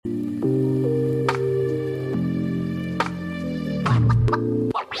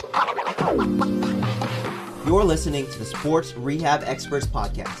You're listening to the Sports Rehab Experts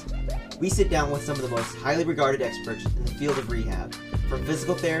Podcast. We sit down with some of the most highly regarded experts in the field of rehab, from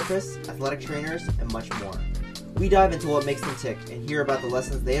physical therapists, athletic trainers, and much more. We dive into what makes them tick and hear about the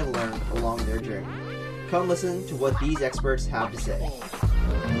lessons they have learned along their journey. Come listen to what these experts have to say.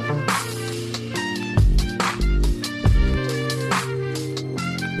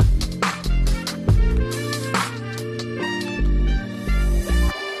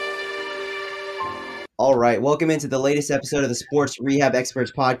 All right, welcome into the latest episode of the Sports Rehab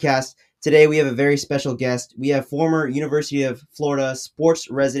Experts Podcast. Today we have a very special guest. We have former University of Florida sports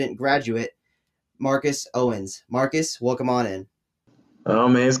resident graduate, Marcus Owens. Marcus, welcome on in. Oh,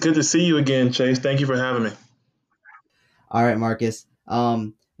 man, it's good to see you again, Chase. Thank you for having me. All right, Marcus. Why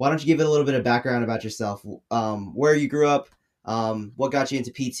don't you give it a little bit of background about yourself? Where you grew up, what got you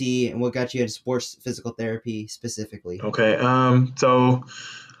into PT, and what got you into sports physical therapy specifically? Okay.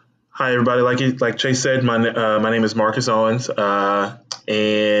 Hi, everybody. Like Chase said, my name is Marcus Owens.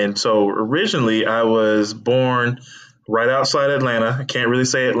 And so originally I was born right outside Atlanta. I can't really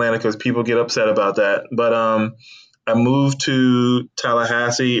say Atlanta because people get upset about that. But I moved to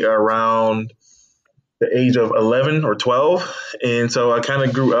Tallahassee around the age of 11 or 12. And so I kind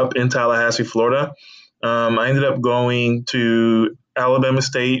of grew up in Tallahassee, Florida. I ended up going to Alabama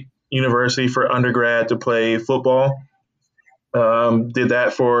State University for undergrad to play football. Did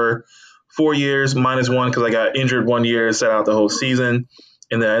that for 4 years, minus one because I got injured 1 year and sat out the whole season.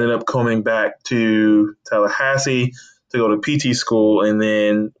 And then I ended up coming back to Tallahassee to go to PT school. And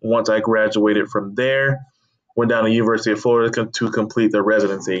then once I graduated from there, went down to University of Florida to complete the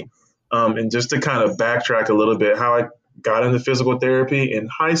residency. And just to kind of backtrack a little bit, how I got into physical therapy in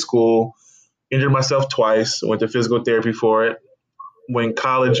high school, injured myself twice, went to physical therapy for it. When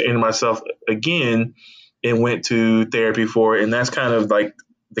college, injured myself again and went to therapy for it. And that's kind of like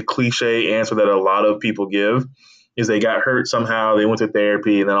the cliche answer that a lot of people give is they got hurt somehow, they went to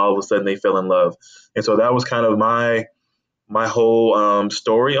therapy, and then all of a sudden they fell in love. And so that was kind of my whole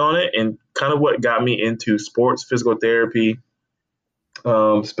story on it and kind of what got me into sports physical therapy.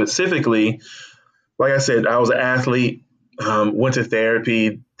 Specifically, like I said, I was an athlete, went to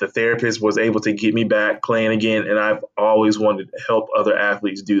therapy. The therapist was able to get me back playing again, and I've always wanted to help other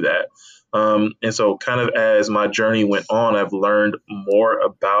athletes do that. And so kind of as my journey went on, I've learned more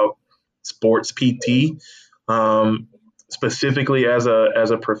about sports PT, specifically as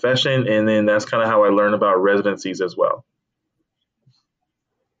a profession. And then that's kind of how I learned about residencies as well.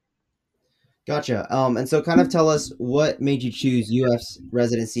 Gotcha. And so kind of tell us what made you choose UF's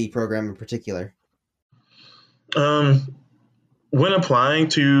residency program in particular. When applying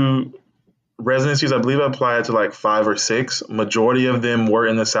to residencies, I believe I applied to like 5 or 6. Majority of them were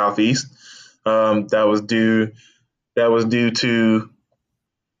in the Southeast. That was due to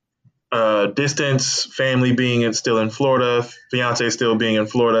distance, family being still in Florida, fiance still being in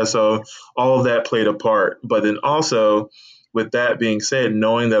Florida. So all of that played a part. But then also, with that being said,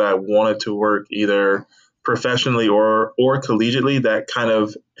 knowing that I wanted to work either professionally or collegiately, that kind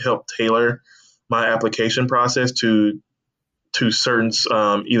of helped tailor my application process to certain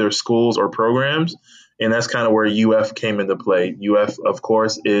either schools or programs. And that's kind of where UF came into play. UF, of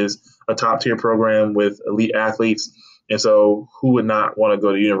course, is a top tier program with elite athletes. And so who would not want to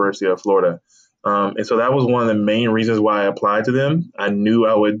go to the University of Florida? And so that was one of the main reasons why I applied to them. I knew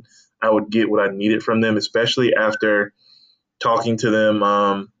I would get what I needed from them, especially after talking to them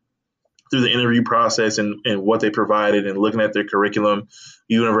through the interview process and what they provided and looking at their curriculum.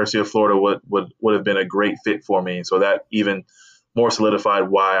 University of Florida would have been a great fit for me. So that even more solidified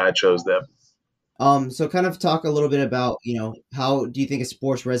why I chose them. So kind of talk a little bit about, how do you think a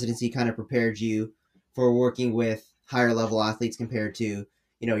sports residency kind of prepared you for working with higher level athletes compared to,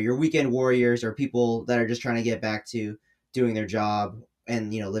 your weekend warriors or people that are just trying to get back to doing their job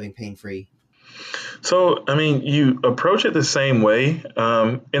and, living pain-free? So, I mean, you approach it the same way,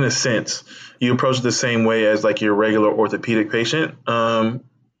 in a sense. You approach it the same way as like your regular orthopedic patient.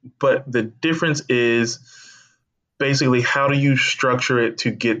 But the difference is basically how do you structure it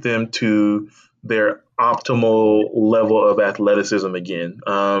to get them to their optimal level of athleticism again.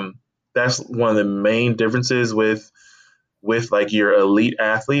 That's one of the main differences with like your elite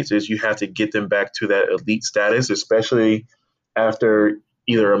athletes is you have to get them back to that elite status, especially after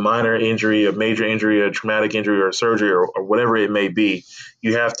either a minor injury, a major injury, a traumatic injury, or a surgery, or whatever it may be.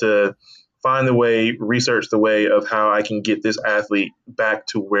 You have to find the way, research the way of how I can get this athlete back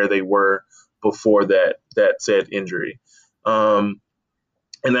to where they were before that said injury. And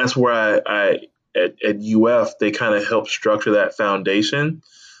that's where I at UF, they kind of help structure that foundation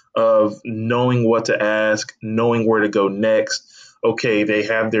of knowing what to ask, knowing where to go next, okay, they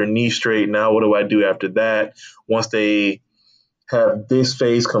have their knee straight. Now what do I do after that? Once they have this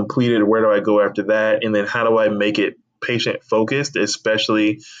phase completed, where do I go after that? And then how do I make it patient focused,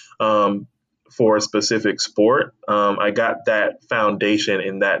 especially for a specific sport? I got that foundation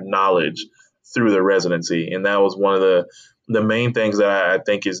and that knowledge through the residency. And that was one of the main things that I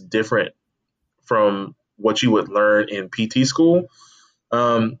think is different from what you would learn in PT school.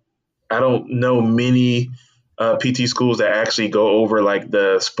 I don't know many PT schools that actually go over like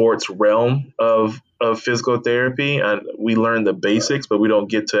the sports realm of physical therapy. And we learn the basics, but we don't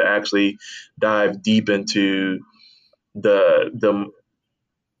get to actually dive deep into the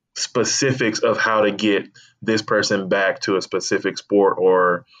specifics of how to get this person back to a specific sport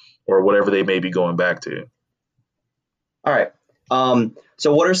or whatever they may be going back to. All right.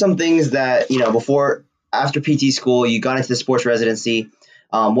 So what are some things that, after PT school, you got into the sports residency?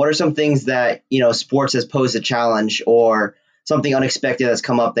 What are some things that, sports has posed a challenge or something unexpected that's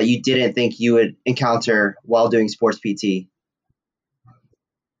come up that you didn't think you would encounter while doing sports PT?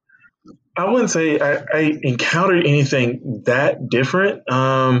 I wouldn't say I encountered anything that different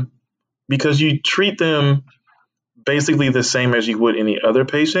because you treat them basically the same as you would any other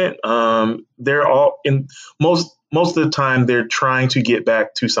patient. They're all in most of the time they're trying to get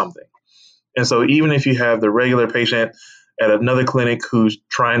back to something. And so even if you have the regular patient at another clinic who's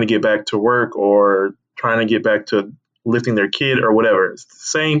trying to get back to work or trying to get back to lifting their kid or whatever, it's the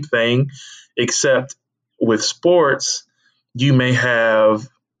same thing, except with sports, you may have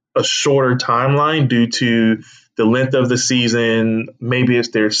a shorter timeline due to the length of the season. Maybe it's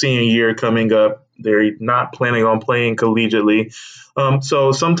their senior year coming up. They're not planning on playing collegiately.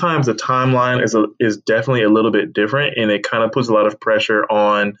 So sometimes the timeline is definitely a little bit different, and it kind of puts a lot of pressure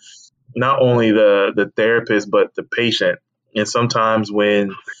on not only the therapist, but the patient. And sometimes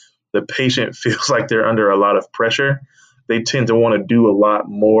when the patient feels like they're under a lot of pressure, they tend to want to do a lot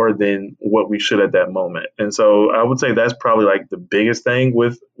more than what we should at that moment. And so I would say that's probably like the biggest thing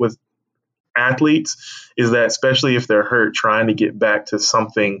with athletes is that, especially if they're hurt, trying to get back to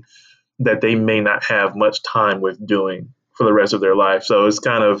something that they may not have much time with doing for the rest of their life. So it's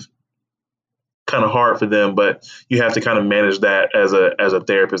kind of hard for them, but you have to kind of manage that as a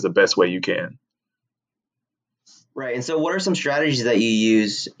therapist the best way you can. Right. And so what are some strategies that you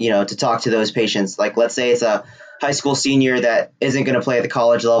use, to talk to those patients? Like, let's say it's a high school senior that isn't going to play at the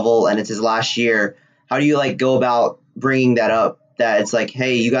college level and it's his last year. How do you go about bringing that up? That it's like,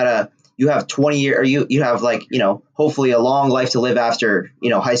 hey, you have 20 years, or you have hopefully a long life to live after,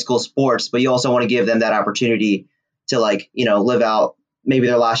 high school sports, but you also want to give them that opportunity to live out maybe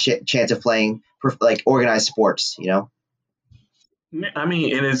their last chance of playing organized sports, I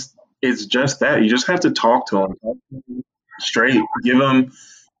mean, and it's just that you just have to talk to them straight,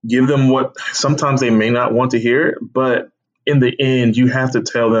 give them what sometimes they may not want to hear, but in the end, you have to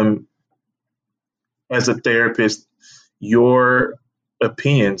tell them as a therapist your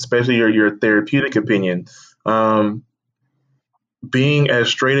opinion, especially your therapeutic opinion. Being as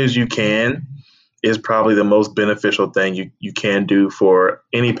straight as you can is probably the most beneficial thing you can do for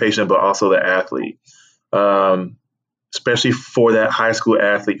any patient, but also the athlete. Especially for that high school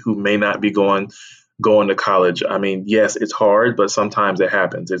athlete who may not be going to college. I mean, yes, it's hard, but sometimes it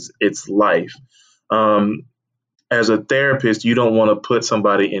happens. It's life. As a therapist, you don't want to put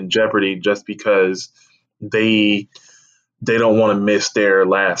somebody in jeopardy just because they don't want to miss their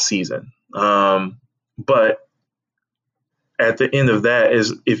last season. But at the end of that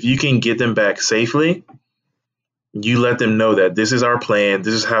is if you can get them back safely, you let them know that this is our plan.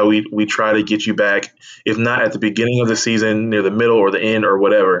 This is how we try to get you back. If not at the beginning of the season, near the middle or the end or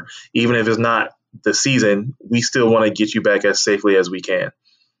whatever, even if it's not the season, we still want to get you back as safely as we can.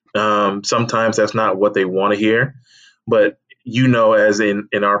 Sometimes that's not what they want to hear, but as in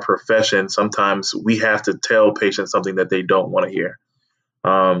our profession, sometimes we have to tell patients something that they don't want to hear.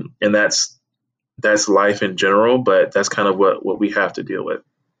 And that's life in general, but that's kind of what we have to deal with.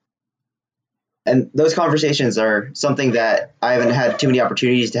 And those conversations are something that I haven't had too many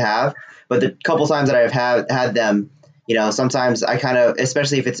opportunities to have, but the couple times that I've had them, sometimes I kind of,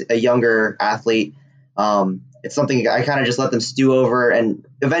 especially if it's a younger athlete, it's something I kind of just let them stew over, and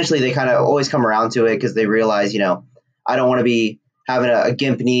eventually they kind of always come around to it because they realize, I don't want to be having a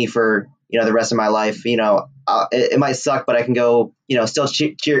gimp knee for, the rest of my life. It might suck, but I can go, still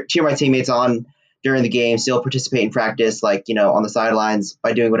cheer my teammates on during the game, still participate in practice, on the sidelines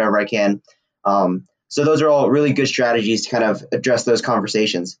by doing whatever I can. So those are all really good strategies to kind of address those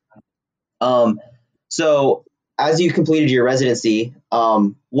conversations. So as you completed your residency,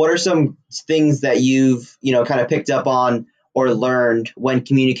 what are some things that you've, kind of picked up on or learned when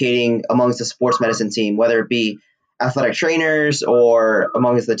communicating amongst the sports medicine team, whether it be athletic trainers or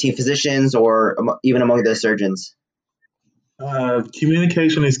amongst the team physicians or even among the surgeons?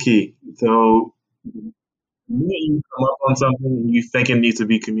 Communication is key. So when you come up on something and you think it needs to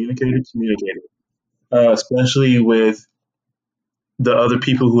be communicated, communicate it. Especially with the other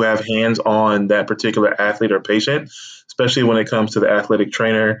people who have hands on that particular athlete or patient, especially when it comes to the athletic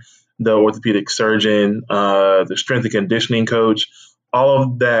trainer, the orthopedic surgeon, the strength and conditioning coach. All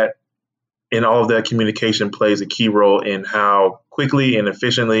of that and all of that communication plays a key role in how quickly and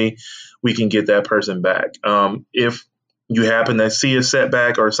efficiently we can get that person back. If you happen to see a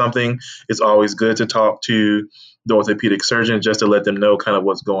setback or something, it's always good to talk to the orthopedic surgeon just to let them know kind of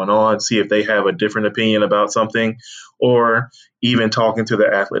what's going on, see if they have a different opinion about something, or even talking to the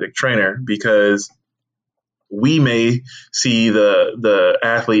athletic trainer, because we may see the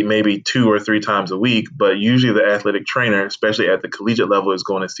athlete maybe 2 or 3 times a week, but usually the athletic trainer, especially at the collegiate level, is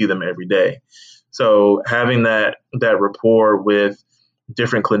going to see them every day. So having that rapport with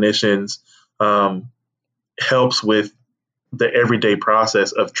different clinicians helps with the everyday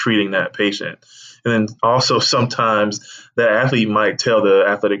process of treating that patient. And then also sometimes the athlete might tell the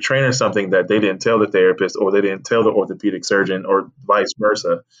athletic trainer something that they didn't tell the therapist or they didn't tell the orthopedic surgeon or vice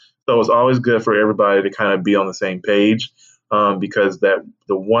versa. So it's always good for everybody to kind of be on the same page, because that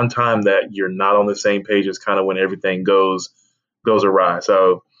the one time that you're not on the same page is kind of when everything goes awry.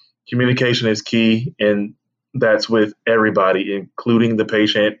 So communication is key, and that's with everybody, including the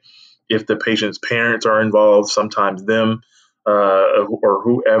patient. If the patient's parents are involved, sometimes them, or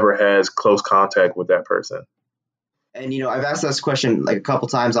whoever has close contact with that person. And I've asked this question like a couple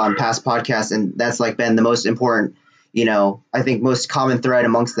times on past podcasts, and that's like been the most important, I think most common thread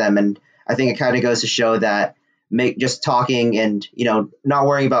amongst them. And I think it kind of goes to show that just talking and not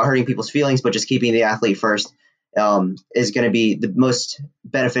worrying about hurting people's feelings, but just keeping the athlete first is going to be the most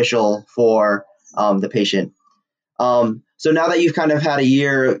beneficial for the patient. So now that you've kind of had a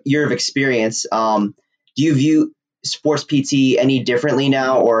year of experience, do you view sports PT any differently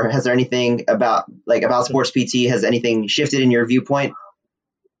now, or has there anything about sports PT, has anything shifted in your viewpoint?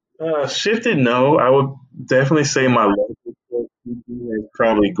 Shifted, no. I would definitely say my love for sports PT has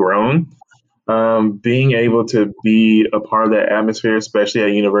probably grown. Being able to be a part of that atmosphere, especially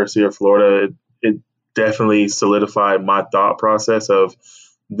at University of Florida, it definitely solidified my thought process of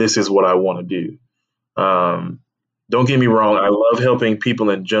this is what I want to do. Don't get me wrong, I love helping people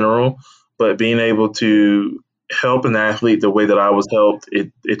in general, but being able to help an athlete the way that I was helped,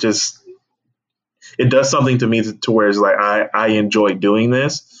 it does something to me to where it's like I enjoy doing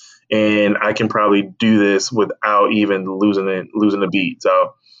this, and I can probably do this without even losing a beat.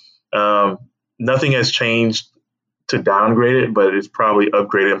 So nothing has changed to downgrade it, but it's probably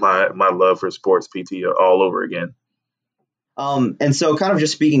upgraded my love for sports PT all over again. And so kind of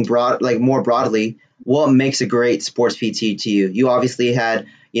just speaking more broadly, what makes a great sports PT to you? You obviously had,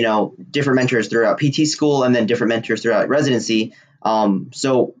 different mentors throughout PT school and then different mentors throughout residency.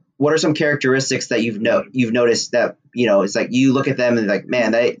 So what are some characteristics that you've noticed that, it's like you look at them and like,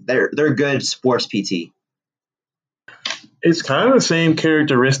 man, they're good sports PT? It's kind of the same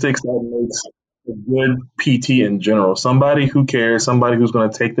characteristics that makes a good PT in general. Somebody who cares, somebody who's going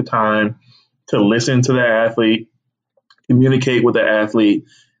to take the time to listen to the athlete, communicate with the athlete,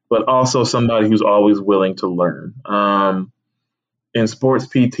 but also somebody who's always willing to learn. In sports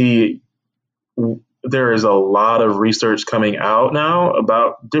PT, there is a lot of research coming out now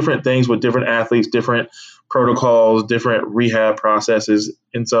about different things with different athletes, different protocols, different rehab processes.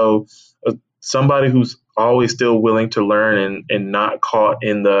 And so somebody who's always still willing to learn and not caught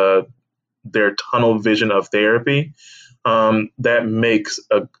in their tunnel vision of therapy, that makes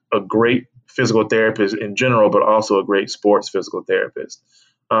a great physical therapist in general, but also a great sports physical therapist.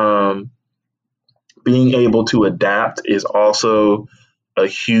 Being able to adapt is also a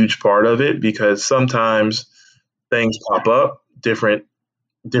huge part of it, because sometimes things pop up, different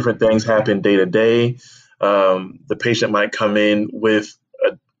things happen day to day. The patient might come in with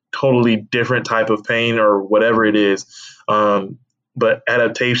a totally different type of pain or whatever it is. But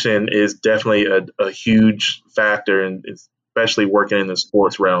adaptation is definitely a huge factor, and especially working in the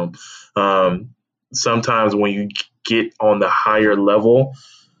sports realm. Sometimes when you get on the higher level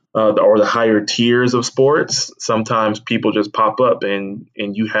or the higher tiers of sports, sometimes people just pop up and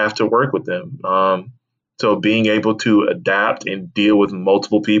you have to work with them. So being able to adapt and deal with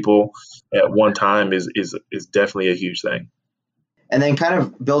multiple people at one time is definitely a huge thing. And then kind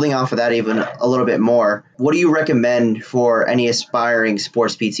of building off of that even a little bit more, what do you recommend for any aspiring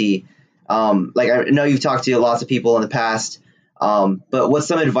sports PT? Like I know you've talked to lots of people in the past, but what's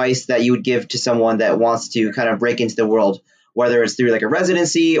some advice that you would give to someone that wants to kind of break into the world? whether it's through like a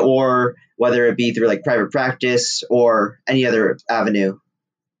residency or whether it be through like private practice or any other avenue?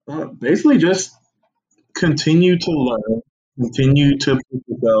 Basically, just continue to learn, continue to push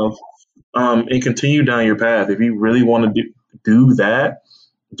yourself, and continue down your path. If you really want to do that,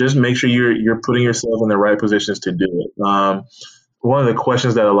 just make sure you're putting yourself in the right positions to do it. One of the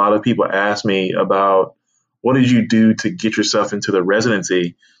questions that a lot of people ask me about what did you do to get yourself into the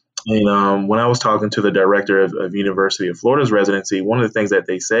residency? And when I was talking to the director of University of Florida's residency, one of the things that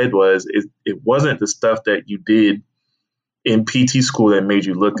they said was it wasn't the stuff that you did in PT school that made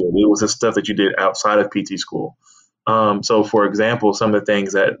you look good. It was the stuff that you did outside of PT school. So, for example, some of the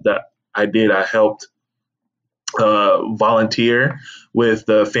things that I did, I helped volunteer with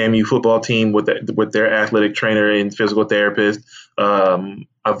the FAMU football team with their athletic trainer and physical therapist.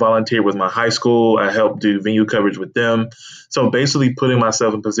 I volunteered with my high school. I helped do venue coverage with them. So basically, putting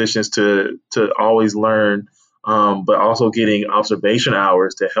myself in positions to always learn, but also getting observation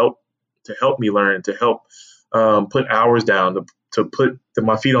hours to help me learn, to help put hours down, to put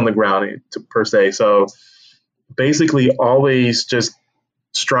my feet on the ground, per se. So basically, always just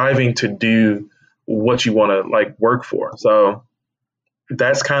striving to do what you want to like work for. So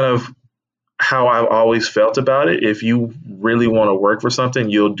that's kind of how I've always felt about it. If you really want to work for something,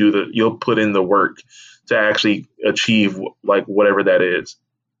 you'll put in the work to actually achieve like whatever that is.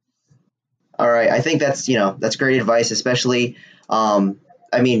 All right, I think that's great advice, especially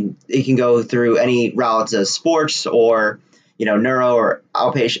I mean, it can go through any routes of sports or neuro or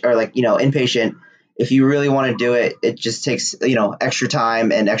outpatient or like inpatient. If you really want to do it, it just takes extra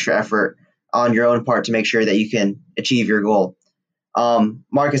time and extra effort on your own part to make sure that you can achieve your goal.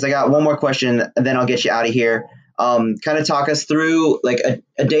 Marcus, I got one more question, and then I'll get you out of here. Kind of talk us through like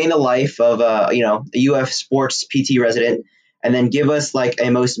a day in the life of a UF sports PT resident, and then give us like a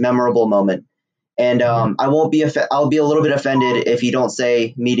most memorable moment. And I won't be I'll be a little bit offended if you don't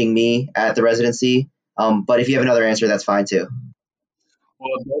say meeting me at the residency. But if you have another answer, that's fine too.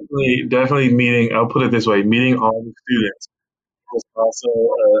 Well, definitely meeting. I'll put it this way: meeting all the students was also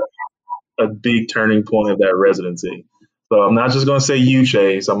a big turning point of that residency. So I'm not just going to say you,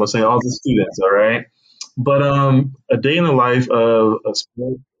 Chase. I'm going to say all the students. All right. But a day in the life of a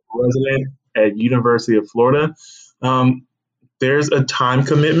sports resident at University of Florida. Um, there's a time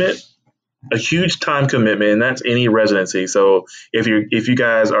commitment, a huge time commitment, and that's any residency. So if you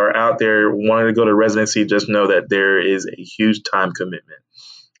guys are out there wanting to go to residency, just know that there is a huge time commitment.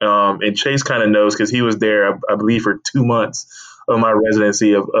 And Chase kind of knows because he was there, I believe, for 2 months of my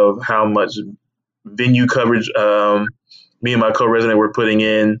residency of how much venue coverage me and my co-resident were putting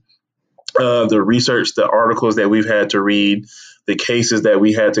in, the research, the articles that we've had to read, the cases that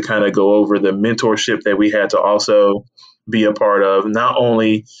we had to kind of go over, the mentorship that we had to also be a part of, not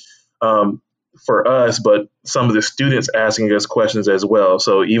only for us, but some of the students asking us questions as well.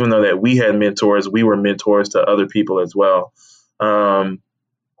 So even though that we had mentors, we were mentors to other people as well.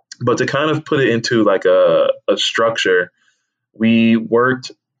 But to kind of put it into like a structure, we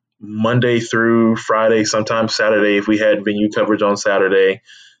worked Monday through Friday, sometimes Saturday if we had venue coverage on Saturday.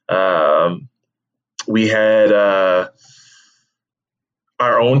 We had our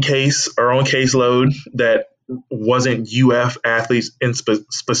own caseload that wasn't UF athletes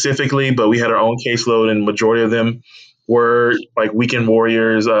specifically, but we had our own caseload, and majority of them were like weekend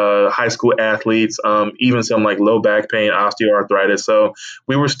warriors, high school athletes, even some like low back pain, osteoarthritis. So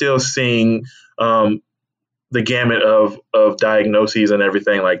we were still seeing the gamut of diagnoses and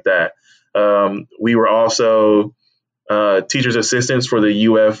everything like that. We were also teachers assistants for the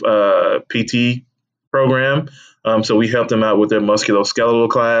UF PT program. So we helped them out with their musculoskeletal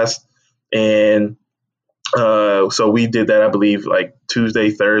class. And so we did that, I believe, like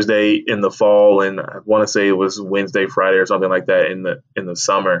Tuesday, Thursday in the fall, and I want to say it was Wednesday, Friday, or something like that in the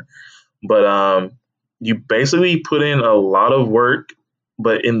summer. But you basically put in a lot of work,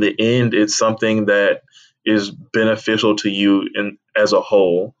 but in the end, it's something that is beneficial to you as a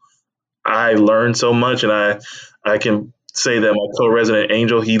whole. I learned so much, and I can say that my co-resident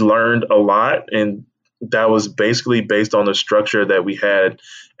Angel, he learned a lot, and that was basically based on the structure that we had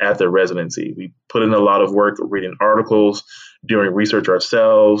at the residency. We put in a lot of work reading articles, doing research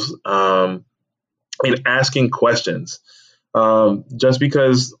ourselves, and asking questions. Just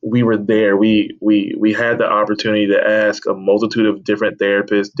because we were there, we had the opportunity to ask a multitude of different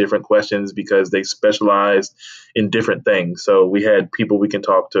therapists different questions because they specialized in different things. So we had people we can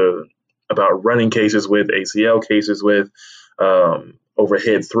talk to about running cases with, ACL cases with,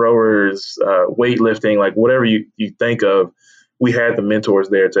 overhead throwers, weightlifting, like whatever you think of. We had the mentors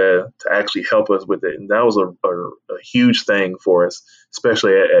there to actually help us with it, and that was a huge thing for us,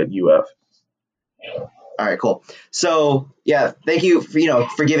 especially at UF. All right, cool. So yeah, thank you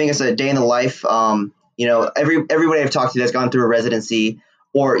for giving us a day in the life. Everybody I've talked to that's gone through a residency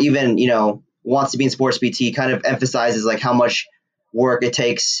or even wants to be in sports PT kind of emphasizes like how much work it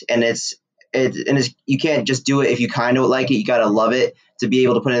takes, and you can't just do it if you kind of like it. You gotta love it to be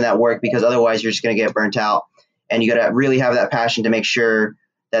able to put in that work, because otherwise you're just gonna get burnt out. And you gotta really have that passion to make sure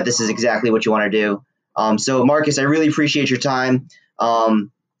that this is exactly what you want to do. So Marcus, I really appreciate your time.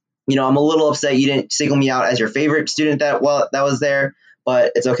 I'm a little upset you didn't single me out as your favorite student that was there,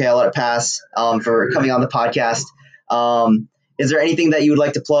 but it's okay. I'll let it pass for coming on the podcast. Is there anything that you would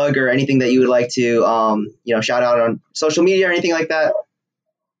like to plug or anything that you would like to, shout out on social media or anything like that?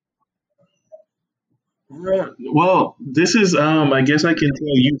 Well, this is, I guess I can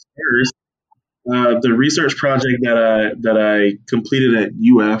tell you first. The research project that I completed at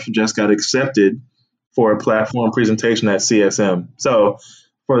UF just got accepted for a platform presentation at CSM. So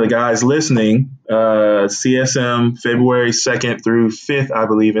for the guys listening, CSM February 2nd through 5th, I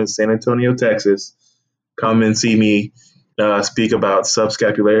believe, in San Antonio, Texas. Come and see me speak about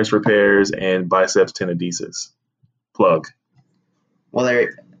subscapularis repairs and biceps tenodesis. Plug. Well,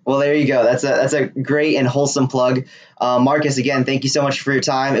 there you go. That's a great and wholesome plug. Marcus, again, thank you so much for your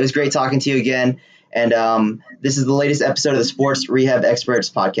time. It was great talking to you again. And this is the latest episode of the Sports Rehab Experts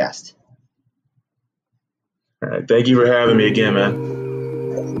podcast. All right. Thank you for having me again, man.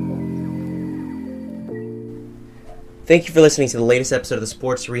 Thank you for listening to the latest episode of the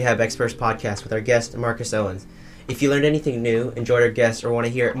Sports Rehab Experts podcast with our guest, Marcus Owens. If you learned anything new, enjoyed our guests, or want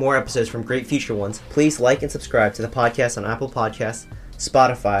to hear more episodes from great future ones, please like and subscribe to the podcast on Apple Podcasts,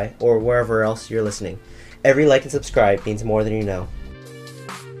 Spotify, or wherever else you're listening. Every like and subscribe means more than you know.